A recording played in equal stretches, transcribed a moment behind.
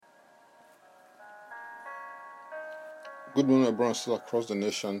Good morning, my brothers and sisters across the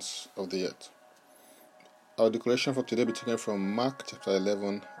nations of the earth. Our declaration for today will be taken from Mark chapter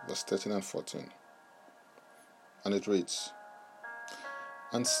 11, verse 13 and 14. And it reads,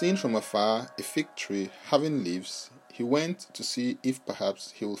 And seeing from afar a fig tree having leaves, he went to see if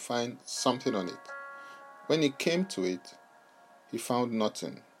perhaps he would find something on it. When he came to it, he found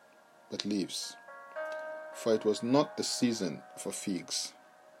nothing but leaves, for it was not the season for figs.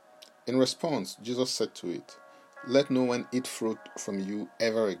 In response, Jesus said to it, Let no one eat fruit from you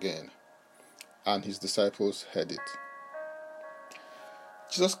ever again. And his disciples heard it.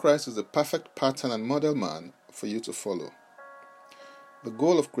 Jesus Christ is the perfect pattern and model man for you to follow. The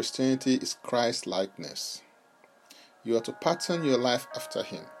goal of Christianity is Christ-likeness. You are to pattern your life after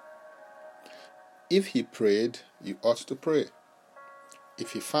him. If he prayed, you ought to pray.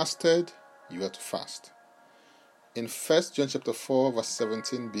 If he fasted, you ought to fast. In 1 John chapter 4, verse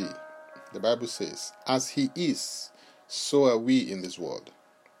 17b, the Bible says, As he is, so are we in this world.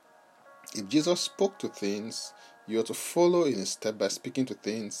 If Jesus spoke to things, you are to follow in his step by speaking to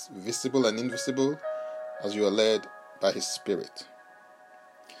things, visible and invisible, as you are led by his Spirit.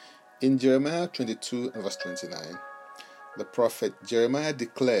 In Jeremiah 22 and verse 29, the prophet Jeremiah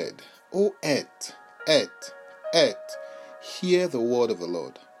declared, O earth, hear the word of the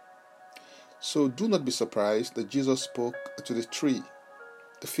Lord. So do not be surprised that Jesus spoke to the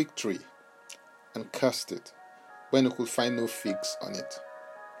fig tree, and cursed it when he could find no figs on it.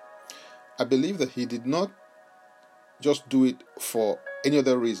 I believe that he did not just do it for any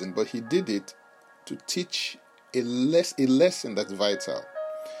other reason, but he did it to teach a lesson that's vital.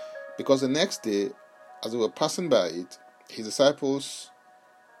 Because the next day, as they were passing by it, his disciples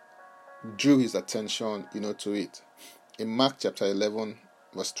drew his attention, to it. In Mark chapter 11,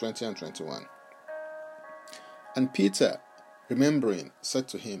 verse 20 and 21. And Peter, remembering, said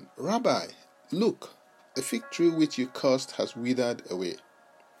to him, Rabbi, look, the fig tree which you cursed has withered away.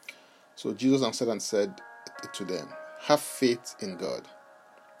 So Jesus answered and said to them, Have faith in God.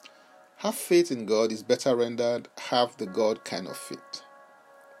 Have faith in God is better rendered, have the God kind of faith.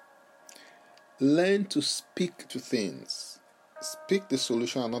 Learn to speak to things. Speak the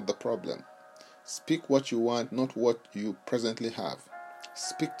solution and not the problem. Speak what you want, not what you presently have.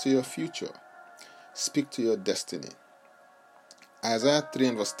 Speak to your future. Speak to your destiny. Isaiah 3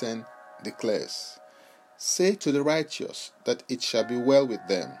 and verse 10 declares, Say to the righteous that it shall be well with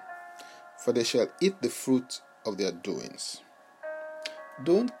them, for they shall eat the fruit of their doings.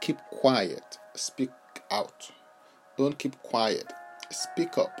 Don't keep quiet, speak out. Don't keep quiet,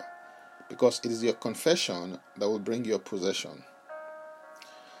 speak up, because it is your confession that will bring your possession.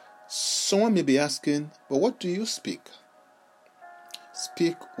 Someone may be asking, but what do you speak?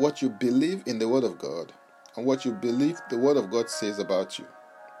 Speak what you believe in the Word of God and what you believe the Word of God says about you.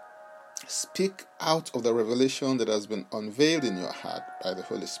 Speak out of the revelation that has been unveiled in your heart by the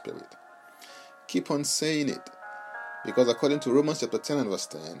Holy Spirit. Keep on saying it, because according to Romans chapter 10 and verse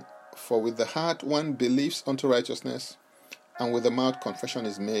 10, for with the heart one believes unto righteousness, and with the mouth confession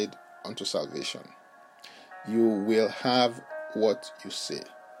is made unto salvation. You will have what you say.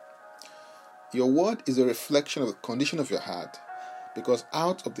 Your word is a reflection of the condition of your heart, because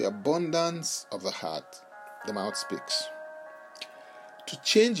out of the abundance of the heart, the mouth speaks. To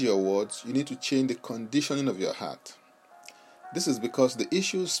change your words, you need to change the conditioning of your heart. This is because the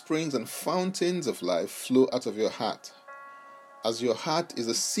issues, springs, and fountains of life flow out of your heart, as your heart is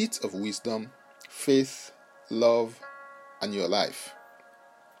a seat of wisdom, faith, love, and your life.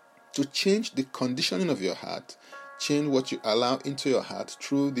 To change the conditioning of your heart, change what you allow into your heart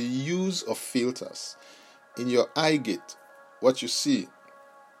through the use of filters. In your eye gate, what you see,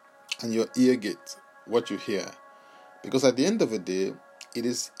 and your ear gate, what you hear. Because at the end of the day, it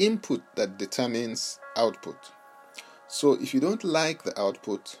is input that determines output. So if you don't like the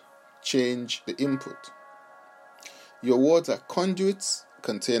output, change the input. Your words are conduits,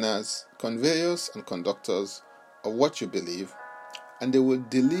 containers, conveyors, and conductors of what you believe, and they will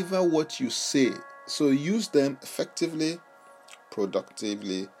deliver what you say. So use them effectively,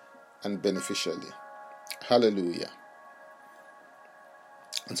 productively, and beneficially. Hallelujah.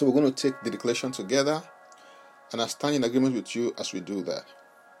 And so we're going to take the declaration together, and I stand in agreement with you as we do that.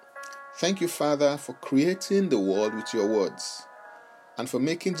 Thank you, Father, for creating the world with your words, and for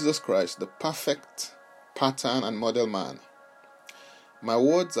making Jesus Christ the perfect pattern and model man. My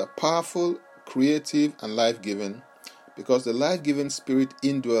words are powerful, creative, and life-giving, because the life-giving Spirit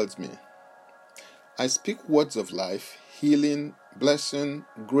indwells me. I speak words of life, healing, blessing,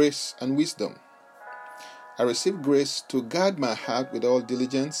 grace, and wisdom. I receive grace to guard my heart with all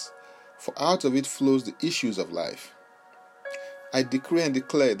diligence, for out of it flows the issues of life. I decree and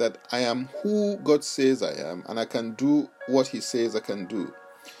declare that I am who God says I am, and I can do what He says I can do,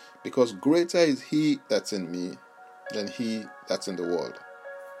 because greater is He that's in me than he that's in the world.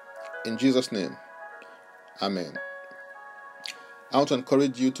 In Jesus' name, Amen. I want to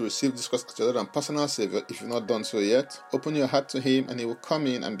encourage you to receive Jesus Christ as your Lord and personal Savior. If you've not done so yet, open your heart to Him and He will come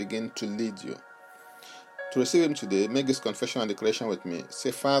in and begin to lead you. To receive Him today, make this confession and declaration with me.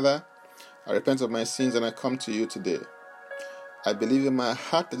 Say, Father, I repent of my sins and I come to you today. I believe in my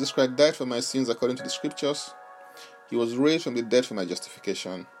heart that Jesus Christ died for my sins according to the Scriptures. He was raised from the dead for my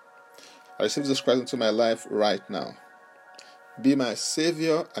justification. I receive Jesus Christ into my life right now. Be my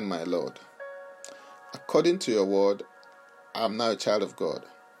Savior and my Lord. According to your word, I am now a child of God.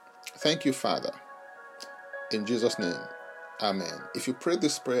 Thank you, Father. In Jesus' name, Amen. If you prayed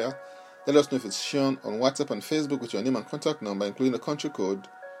this prayer, let us know if it's shown on WhatsApp and Facebook with your name and contact number, including the country code,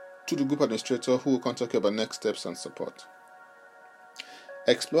 to the group administrator who will contact you about next steps and support.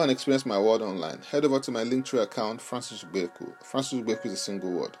 Explore and experience my word online. Head over to my Linktree account, Francis Ugbeku. Francis Ugbeku is a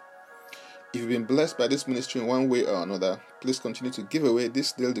single word. If you've been blessed by this ministry in one way or another, please continue to give away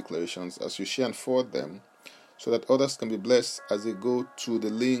these daily declarations as you share and forward them, so that others can be blessed as they go to the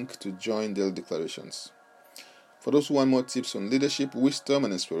link to join daily declarations. For those who want more tips on leadership, wisdom,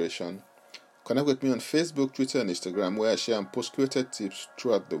 and inspiration, connect with me on Facebook, Twitter, and Instagram, where I share and post curated tips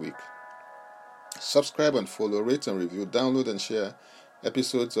throughout the week. Subscribe and follow, rate and review, download and share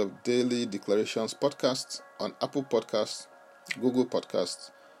episodes of Daily Declarations podcasts on Apple Podcasts, Google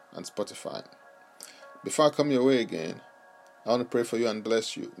Podcasts, and Spotify. Before I come your way again, I want to pray for you and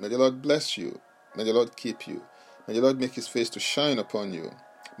bless you. May the Lord bless you. May the Lord keep you. May the Lord make His face to shine upon you.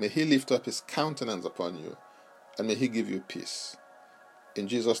 May He lift up His countenance upon you. And may He give you peace. In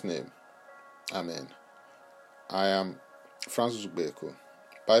Jesus' name, Amen. I am Francis Ugbeku.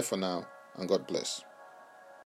 Bye for now, and God bless.